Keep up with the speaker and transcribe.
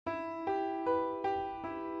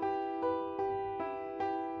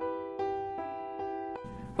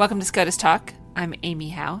Welcome to SCOTUS Talk. I'm Amy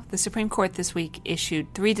Howe. The Supreme Court this week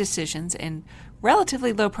issued 3 decisions in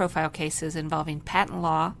relatively low-profile cases involving patent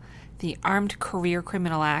law, the Armed Career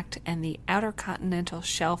Criminal Act, and the Outer Continental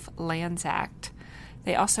Shelf Lands Act.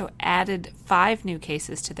 They also added 5 new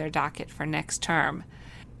cases to their docket for next term.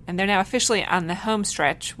 And they're now officially on the home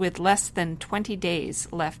stretch with less than 20 days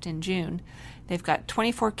left in June. They've got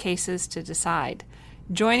 24 cases to decide.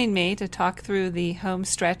 Joining me to talk through the home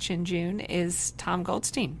stretch in June is Tom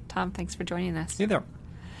Goldstein. Tom, thanks for joining us. Hey there.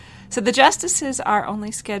 So the justices are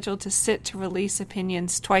only scheduled to sit to release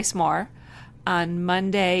opinions twice more, on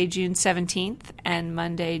Monday, June 17th and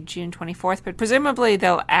Monday, June 24th. But presumably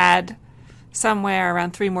they'll add somewhere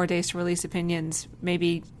around 3 more days to release opinions,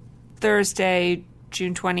 maybe Thursday,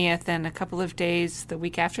 June 20th, and a couple of days the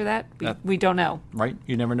week after that. We don't know. Right.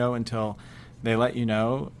 You never know until they let you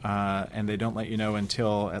know, and they don't let you know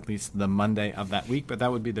until at least the Monday of that week, but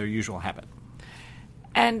that would be their usual habit.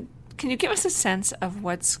 And can you give us a sense of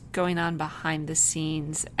what's going on behind the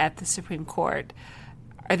scenes at the Supreme Court?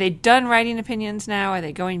 Are they done writing opinions now? Are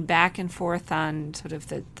they going back and forth on sort of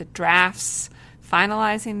the drafts,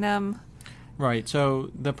 finalizing them? Right.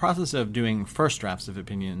 So the process of doing first drafts of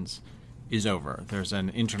opinions is over. There's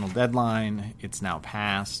an internal deadline. It's now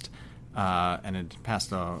passed. And it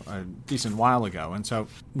passed a decent while ago. And so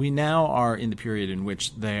we now are in the period in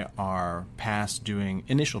which they are past doing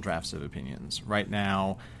initial drafts of opinions. Right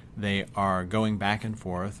now, they are going back and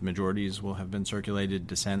forth. Majorities will have been circulated.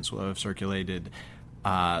 Dissents will have circulated.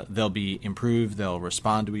 They'll be improved. They'll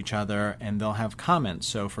respond to each other, and they'll have comments.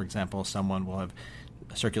 So, for example, someone will have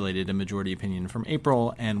circulated a majority opinion from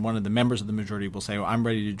April, and one of the members of the majority will say, well, I'm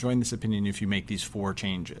ready to join this opinion if you make these 4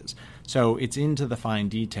 changes. So it's into the fine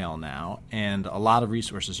detail now, and a lot of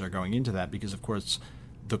resources are going into that because, of course,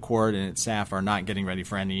 the court and its staff are not getting ready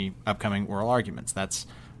for any upcoming oral arguments. That's,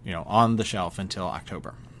 on the shelf until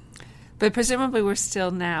October. But presumably we're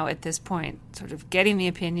still now at this point sort of getting the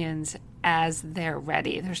opinions as they're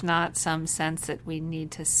ready. There's not some sense that we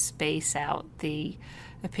need to space out the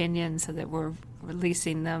opinions so that we're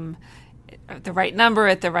releasing them at the right number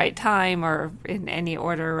at the right time or in any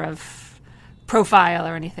order of profile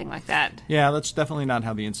or anything like that. Yeah, that's definitely not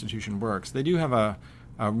how the institution works. They do have a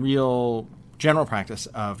real general practice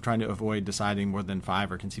of trying to avoid deciding more than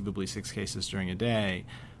 5 or conceivably 6 cases during a day.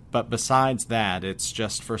 But besides that, it's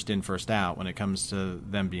just first in, first out when it comes to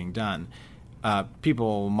them being done.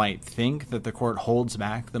 People might think that the court holds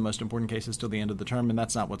back the most important cases till the end of the term, and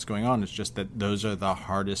that's not what's going on. It's just that those are the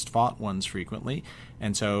hardest fought ones frequently.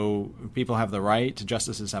 And so people have the right,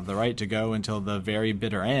 justices have the right to go until the very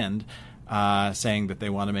bitter end saying that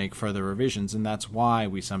they want to make further revisions. And that's why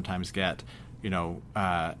we sometimes get,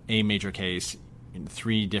 a major case in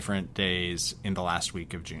 3 different days in the last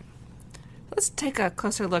week of June. Let's take a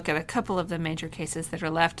closer look at a couple of the major cases that are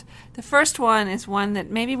left. The first one is one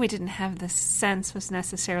that maybe we didn't have the sense was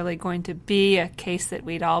necessarily going to be a case that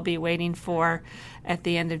we'd all be waiting for at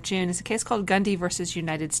the end of June. It's a case called Gundy versus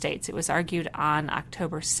United States. It was argued on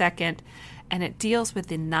October 2nd, and it deals with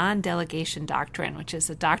the non-delegation doctrine, which is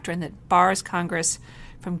a doctrine that bars Congress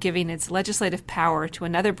from giving its legislative power to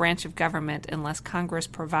another branch of government unless Congress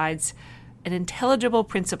provides an intelligible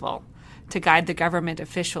principle to guide the government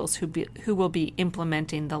officials who will be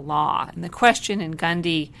implementing the law. And the question in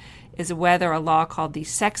Gundy is whether a law called the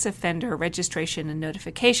Sex Offender Registration and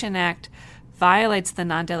Notification Act violates the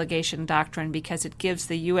non-delegation doctrine because it gives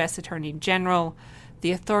the U.S. Attorney General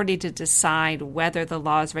the authority to decide whether the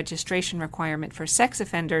law's registration requirement for sex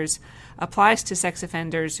offenders applies to sex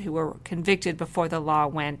offenders who were convicted before the law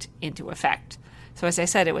went into effect. So as I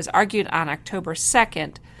said, it was argued on October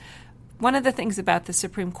 2nd. One of the things about the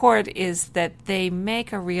Supreme Court is that they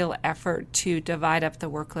make a real effort to divide up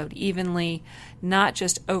the workload evenly, not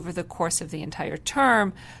just over the course of the entire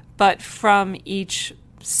term, but from each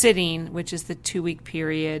sitting, which is the 2-week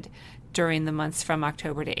period during the months from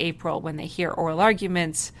October to April when they hear oral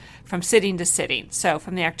arguments from sitting to sitting. So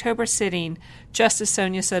from the October sitting, Justice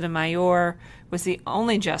Sonia Sotomayor was the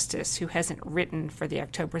only justice who hasn't written for the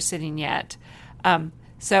October sitting yet.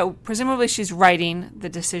 So presumably she's writing the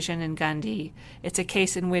decision in Gundy. It's a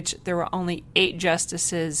case in which there were only 8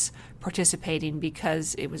 justices participating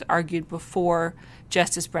because it was argued before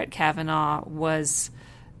Justice Brett Kavanaugh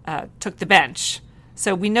took the bench.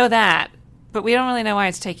 So we know that, but we don't really know why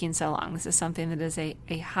it's taking so long. This is something that is a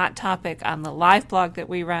hot topic on the live blog that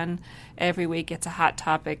we run every week. It's a hot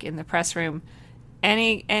topic in the press room.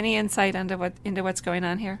 Any insight into what's going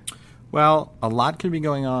on here? Well, a lot could be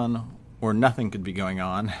going on, or nothing could be going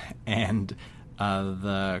on, and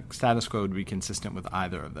the status quo would be consistent with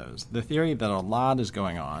either of those. The theory that a lot is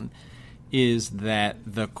going on is that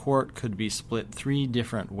the court could be split 3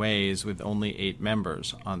 different ways with only 8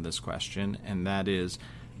 members on this question, and that is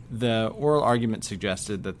the oral argument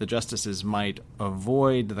suggested that the justices might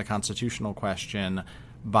avoid the constitutional question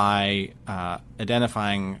by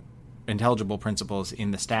identifying intelligible principles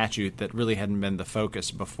in the statute that really hadn't been the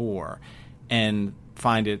focus before, and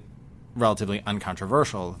find it relatively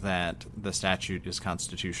uncontroversial that the statute is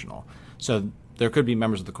constitutional. So there could be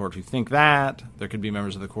members of the court who think that. There could be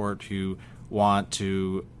members of the court who want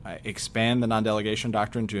to expand the non-delegation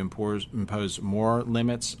doctrine to impose more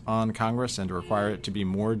limits on Congress and to require it to be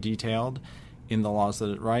more detailed in the laws that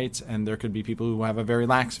it writes. And there could be people who have a very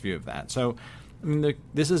lax view of that. So I mean,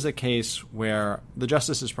 this is a case where the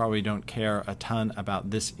justices probably don't care a ton about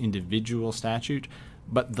this individual statute,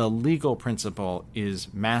 but the legal principle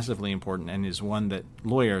is massively important and is one that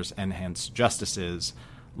lawyers and hence justices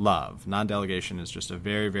love. Non-delegation is just a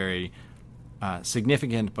very, very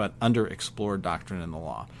significant but underexplored doctrine in the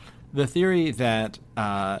law. The theory that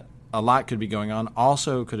a lot could be going on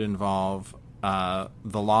also could involve the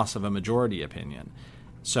loss of a majority opinion.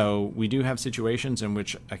 So we do have situations in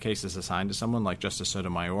which a case is assigned to someone like Justice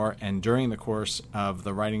Sotomayor, and during the course of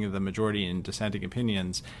the writing of the majority and dissenting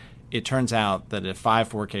opinions, it turns out that a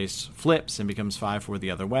 5-4 case flips and becomes 5-4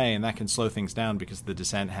 the other way, and that can slow things down because the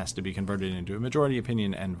dissent has to be converted into a majority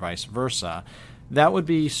opinion and vice versa. That would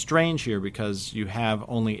be strange here because you have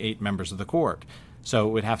only 8 members of the court. So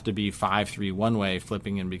it would have to be 5-3 one way,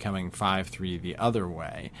 flipping and becoming 5-3 the other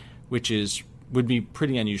way, which would be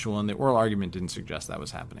pretty unusual, and the oral argument didn't suggest that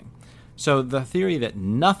was happening. So the theory that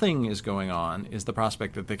nothing is going on is the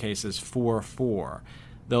prospect that the case is 4-4.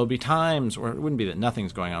 There'll be times, or it wouldn't be that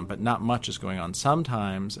nothing's going on, but not much is going on.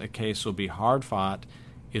 Sometimes a case will be hard-fought,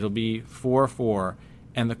 it'll be 4-4,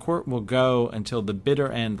 and the court will go until the bitter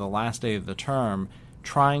end, the last day of the term,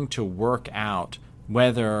 trying to work out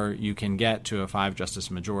whether you can get to a 5-justice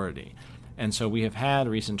majority. And so we have had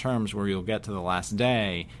recent terms where you'll get to the last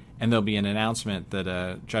day, and there'll be an announcement that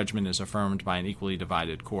a judgment is affirmed by an equally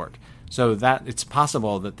divided court. So that it's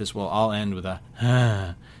possible that this will all end with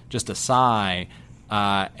just a sigh,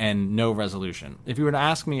 and no resolution. If you were to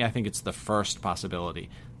ask me, I think it's the first possibility.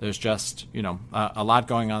 There's just, a lot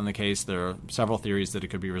going on in the case. There are several theories that it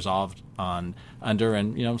could be resolved under,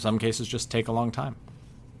 and, some cases just take a long time.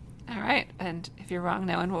 All right. And if you're wrong,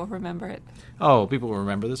 no one will remember it. Oh, people will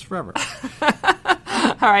remember this forever.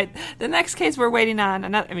 All right. The next case we're waiting on,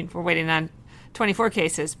 we're waiting on 24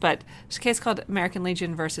 cases, but there's a case called American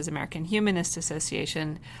Legion versus American Humanist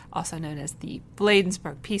Association, also known as the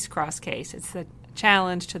Bladensburg Peace Cross case. It's the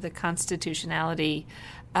challenge to the constitutionality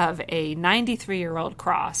of a 93-year-old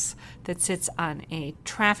cross that sits on a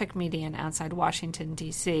traffic median outside Washington,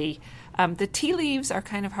 D.C. The tea leaves are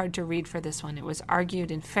kind of hard to read for this one. It was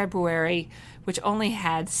argued in February, which only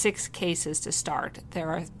had 6 cases to start. There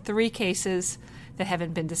are 3 cases that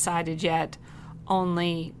haven't been decided yet.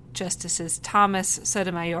 Only Justices Thomas,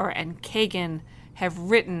 Sotomayor, and Kagan have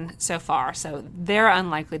written so far, so they're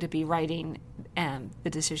unlikely to be writing the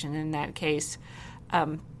decision in that case.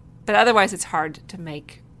 But otherwise, it's hard to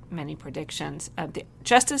make many predictions.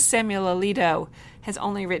 Justice Samuel Alito has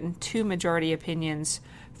only written 2 majority opinions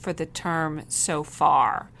for the term so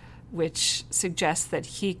far, which suggests that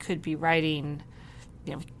he could be writing.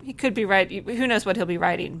 He could be writing. Who knows what he'll be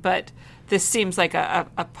writing? But this seems like a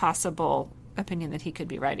possible opinion that he could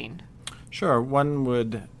be writing. Sure, one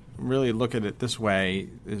would really look at it this way: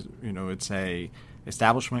 it's a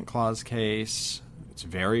Establishment Clause case. It's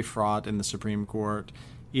very fraught in the Supreme Court.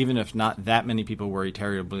 Even if not that many people worry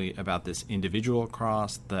terribly about this individual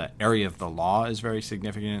cross, the area of the law is very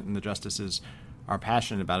significant, and the justices are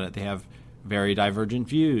passionate about it. They have very divergent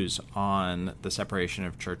views on the separation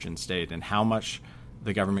of church and state and how much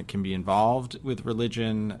the government can be involved with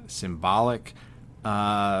religion, symbolic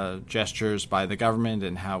gestures by the government,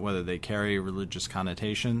 and whether they carry religious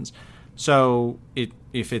connotations. So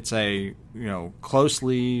if it's a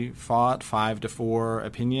closely fought 5-4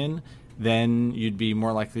 opinion, then you'd be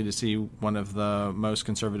more likely to see one of the most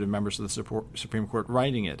conservative members of the Supreme Court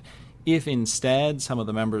writing it. If instead some of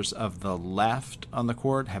the members of the left on the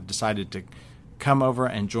court have decided to come over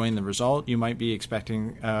and join the result, you might be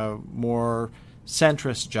expecting a more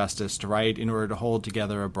centrist justice to write in order to hold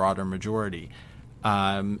together a broader majority.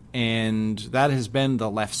 And that has been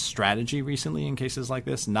the left's strategy recently in cases like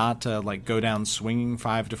this, not to go down swinging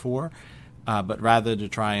 5-4, but rather to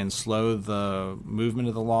try and slow the movement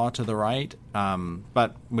of the law to the right.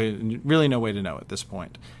 But really no way to know at this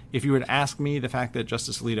point. If you were to ask me, the fact that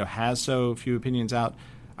Justice Alito has so few opinions out,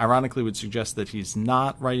 ironically would suggest that he's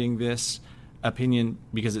not writing this opinion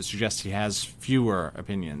because it suggests he has fewer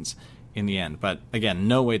opinions in the end. But again,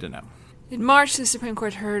 no way to know. In March, the Supreme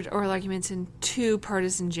Court heard oral arguments in 2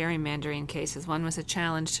 partisan gerrymandering cases. One was a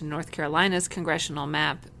challenge to North Carolina's congressional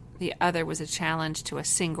map. The other was a challenge to a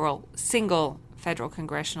single federal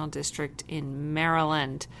congressional district in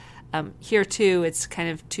Maryland. Here, too, it's kind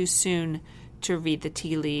of too soon to read the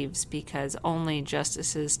tea leaves because only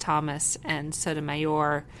Justices Thomas and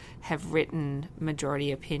Sotomayor have written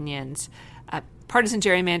majority opinions. Partisan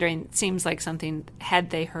gerrymandering seems like something, had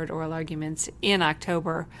they heard oral arguments in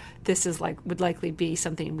October, this would likely be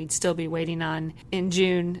something we'd still be waiting on in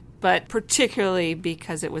June, but particularly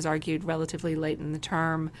because it was argued relatively late in the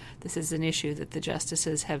term, this is an issue that the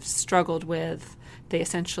justices have struggled with. They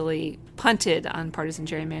essentially punted on partisan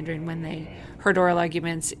gerrymandering when they heard oral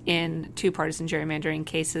arguments in 2 partisan gerrymandering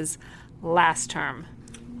cases last term.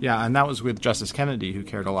 Yeah, and that was with Justice Kennedy, who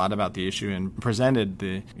cared a lot about the issue and presented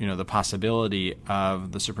the possibility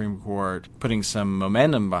of the Supreme Court putting some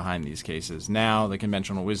momentum behind these cases. Now, the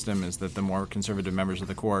conventional wisdom is that the more conservative members of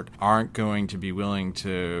the court aren't going to be willing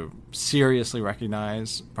to seriously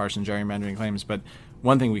recognize partisan gerrymandering claims, but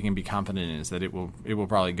one thing we can be confident in is that it will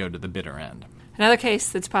probably go to the bitter end. Another case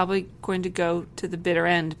that's probably going to go to the bitter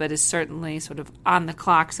end, but is certainly sort of on the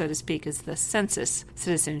clock, so to speak, is the census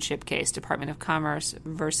citizenship case, Department of Commerce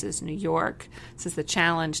versus New York. This is the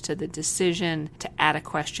challenge to the decision to add a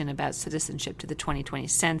question about citizenship to the 2020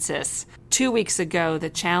 census. 2 weeks ago, the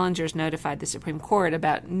challengers notified the Supreme Court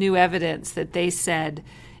about new evidence that they said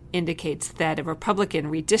indicates that a Republican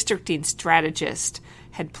redistricting strategist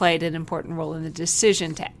had played an important role in the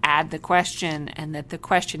decision to add the question, and that the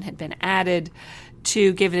question had been added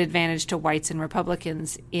to give an advantage to whites and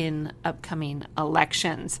Republicans in upcoming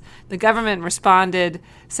elections. The government responded,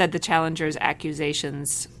 said the challengers'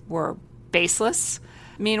 accusations were baseless.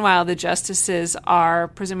 Meanwhile, the justices are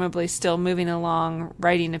presumably still moving along,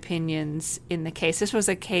 writing opinions in the case. This was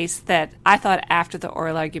a case that I thought after the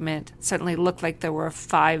oral argument certainly looked like there were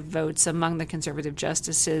 5 votes among the conservative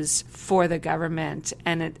justices for the government.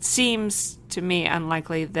 And it seems to me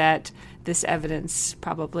unlikely that this evidence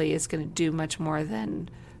probably is going to do much more than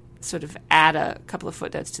sort of add a couple of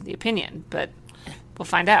footnotes to the opinion. But we'll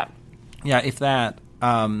find out. Yeah, if that.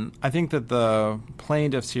 I think that the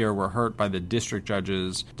plaintiffs here were hurt by the district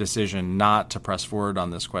judge's decision not to press forward on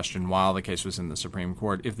this question while the case was in the Supreme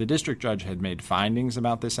Court. If the district judge had made findings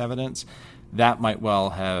about this evidence, that might well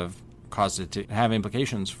have caused it to have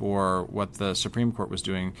implications for what the Supreme Court was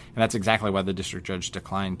doing, and that's exactly why the district judge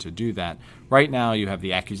declined to do that. Right now, you have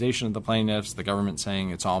the accusation of the plaintiffs, the government saying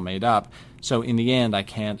it's all made up. So in the end, I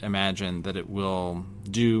can't imagine that it will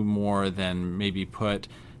do more than maybe put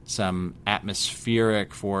some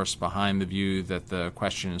atmospheric force behind the view that the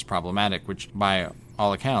question is problematic, which by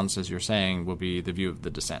all accounts, as you're saying, will be the view of the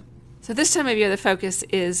dissent. So this time of year, the focus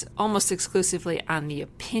is almost exclusively on the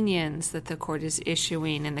opinions that the court is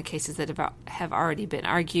issuing in the cases that have already been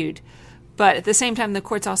argued. But at the same time, the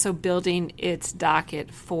court's also building its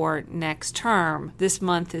docket for next term. This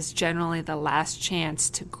month is generally the last chance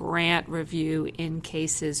to grant review in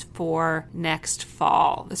cases for next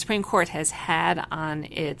fall. The Supreme Court has had on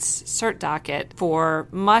its cert docket for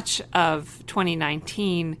much of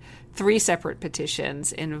 2019 3 separate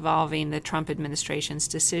petitions involving the Trump administration's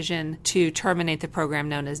decision to terminate the program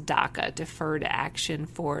known as DACA, Deferred Action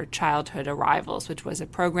for Childhood Arrivals, which was a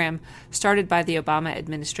program started by the Obama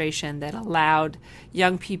administration that allowed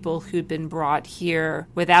young people who'd been brought here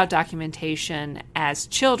without documentation as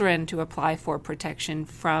children to apply for protection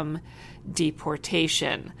from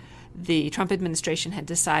deportation. The Trump administration had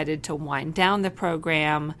decided to wind down the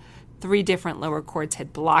program. 3 different lower courts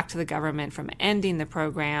had blocked the government from ending the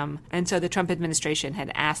program, and so the Trump administration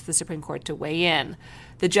had asked the Supreme Court to weigh in.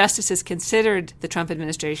 The justices considered the Trump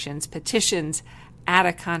administration's petitions at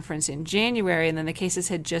a conference in January, and then the cases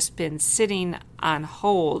had just been sitting on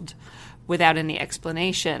hold without any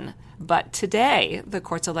explanation. But today, the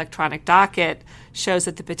court's electronic docket shows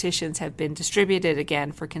that the petitions have been distributed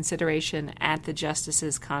again for consideration at the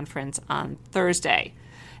justices' conference on Thursday.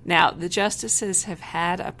 Now, the justices have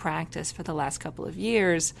had a practice for the last couple of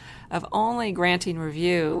years of only granting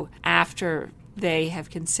review after they have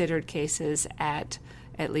considered cases at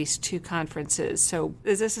least 2 conferences. So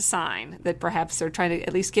is this a sign that perhaps they're trying to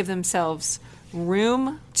at least give themselves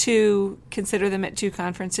room to consider them at 2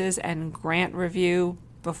 conferences and grant review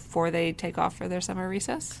before they take off for their summer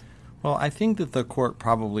recess? Well, I think that the court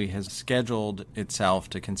probably has scheduled itself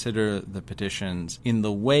to consider the petitions in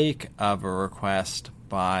the wake of a request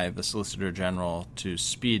by the Solicitor General to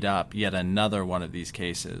speed up yet another one of these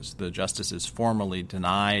cases. The justices formally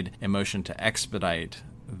denied a motion to expedite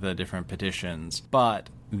the different petitions, but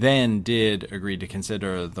then did agree to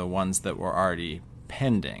consider the ones that were already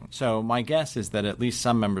pending. So my guess is that at least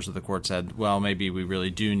some members of the court said, well, maybe we really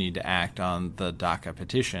do need to act on the DACA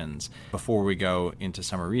petitions before we go into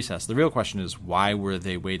summer recess. The real question is, why were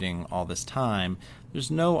they waiting all this time? There's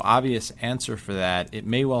no obvious answer for that. It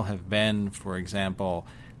may well have been, for example,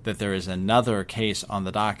 that there is another case on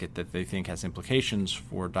the docket that they think has implications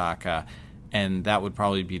for DACA, and that would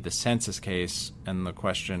probably be the census case and the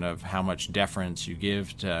question of how much deference you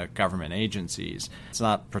give to government agencies. It's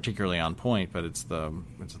not particularly on point, but it's the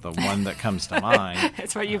one that comes to mind.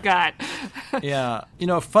 It's what you got. Yeah.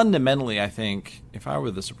 Fundamentally, I think if I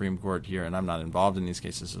were the Supreme Court here, and I'm not involved in these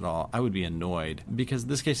cases at all, I would be annoyed because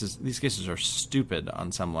these cases are stupid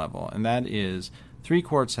on some level, and that is 3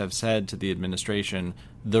 courts have said to the administration,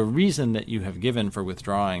 the reason that you have given for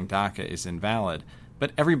withdrawing DACA is invalid.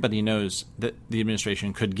 But everybody knows that the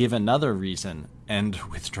administration could give another reason and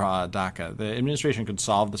withdraw DACA. The administration could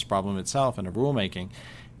solve this problem itself in a rulemaking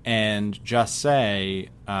and just say,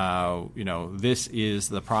 this is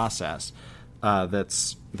the process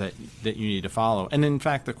that you need to follow. And in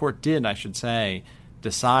fact, the court did, I should say,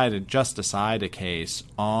 decide a case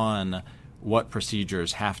on what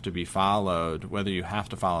procedures have to be followed, whether you have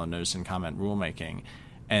to follow notice and comment rulemaking.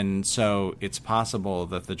 And so it's possible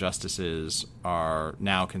that the justices are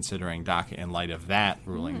now considering DACA in light of that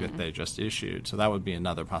ruling that they just issued. So that would be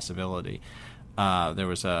another possibility. There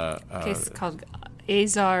was a case called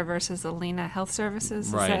Azar versus Alina Health Services.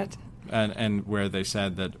 Is right. That? And where they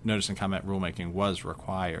said that notice and comment rulemaking was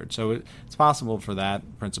required. So it's possible for that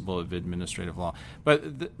principle of administrative law.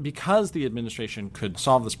 But because the administration could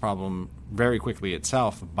solve this problem very quickly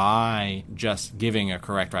itself by just giving a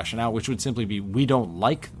correct rationale, which would simply be, we don't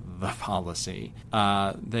like the policy,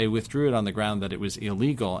 they withdrew it on the ground that it was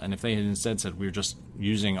illegal. And if they had instead said, we're just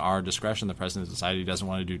using our discretion, the president decided he doesn't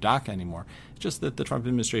want to do DACA anymore, it's just that the Trump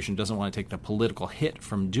administration doesn't want to take the political hit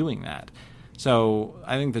from doing that. So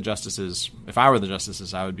I think the justices, if I were the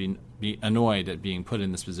justices, I would be annoyed at being put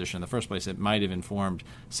in this position in the first place. It might have informed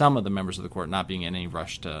some of the members of the court not being in any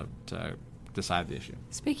rush to decide the issue.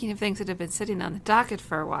 Speaking of things that have been sitting on the docket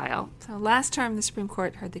for a while, so last term the Supreme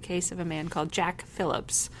Court heard the case of a man called Jack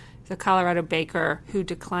Phillips, the Colorado baker who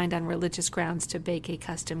declined on religious grounds to bake a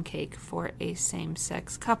custom cake for a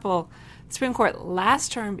same-sex couple. The Supreme Court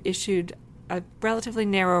last term issued a relatively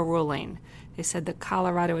narrow ruling. They said the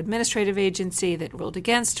Colorado Administrative Agency that ruled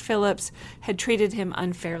against Phillips had treated him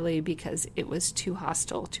unfairly because it was too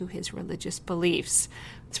hostile to his religious beliefs.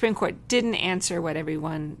 The Supreme Court didn't answer what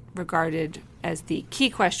everyone regarded as the key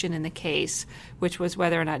question in the case, which was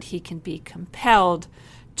whether or not he can be compelled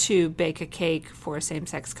to bake a cake for a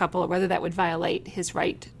same-sex couple or whether that would violate his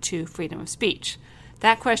right to freedom of speech.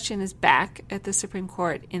 That question is back at the Supreme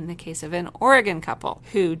Court in the case of an Oregon couple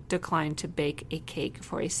who declined to bake a cake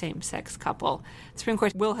for a same-sex couple. The Supreme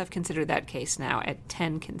Court will have considered that case now at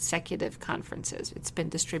 10 consecutive conferences. It's been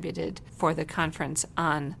distributed for the conference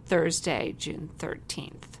on Thursday, June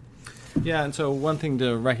 13th. Yeah, and so one thing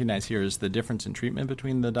to recognize here is the difference in treatment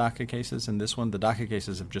between the DACA cases and this one. The DACA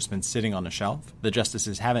cases have just been sitting on a shelf. The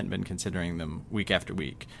justices haven't been considering them week after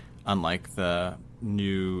week, unlike the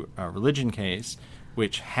new religion case,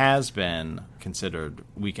 which has been considered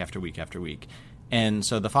week after week after week. And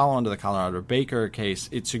so the follow-on to the Colorado Baker case,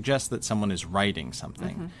 it suggests that someone is writing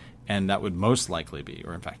something. And that would most likely be,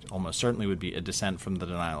 or in fact almost certainly would be, a dissent from the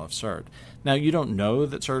denial of cert. Now, you don't know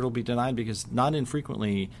that cert will be denied because not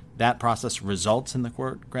infrequently that process results in the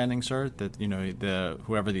court granting cert, that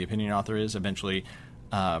whoever the opinion author is eventually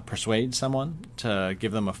persuade someone to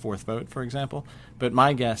give them a fourth vote, for example. But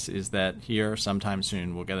my guess is that here sometime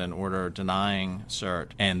soon we'll get an order denying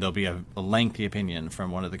cert, and there'll be a lengthy opinion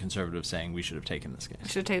from one of the conservatives saying we should have taken this case. We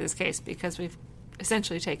should have taken this case because we've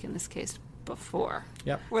essentially taken this case before.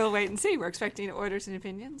 Yep. We'll wait and see. We're expecting orders and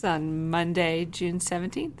opinions on Monday, June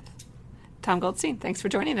 17th. Tom Goldstein, thanks for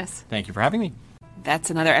joining us. Thank you for having me. That's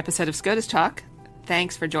another episode of SCOTUS Talk.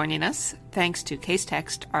 Thanks for joining us. Thanks to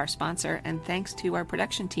Casetext, our sponsor, and thanks to our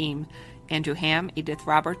production team, Andrew Ham, Edith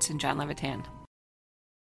Roberts, and John Levitan.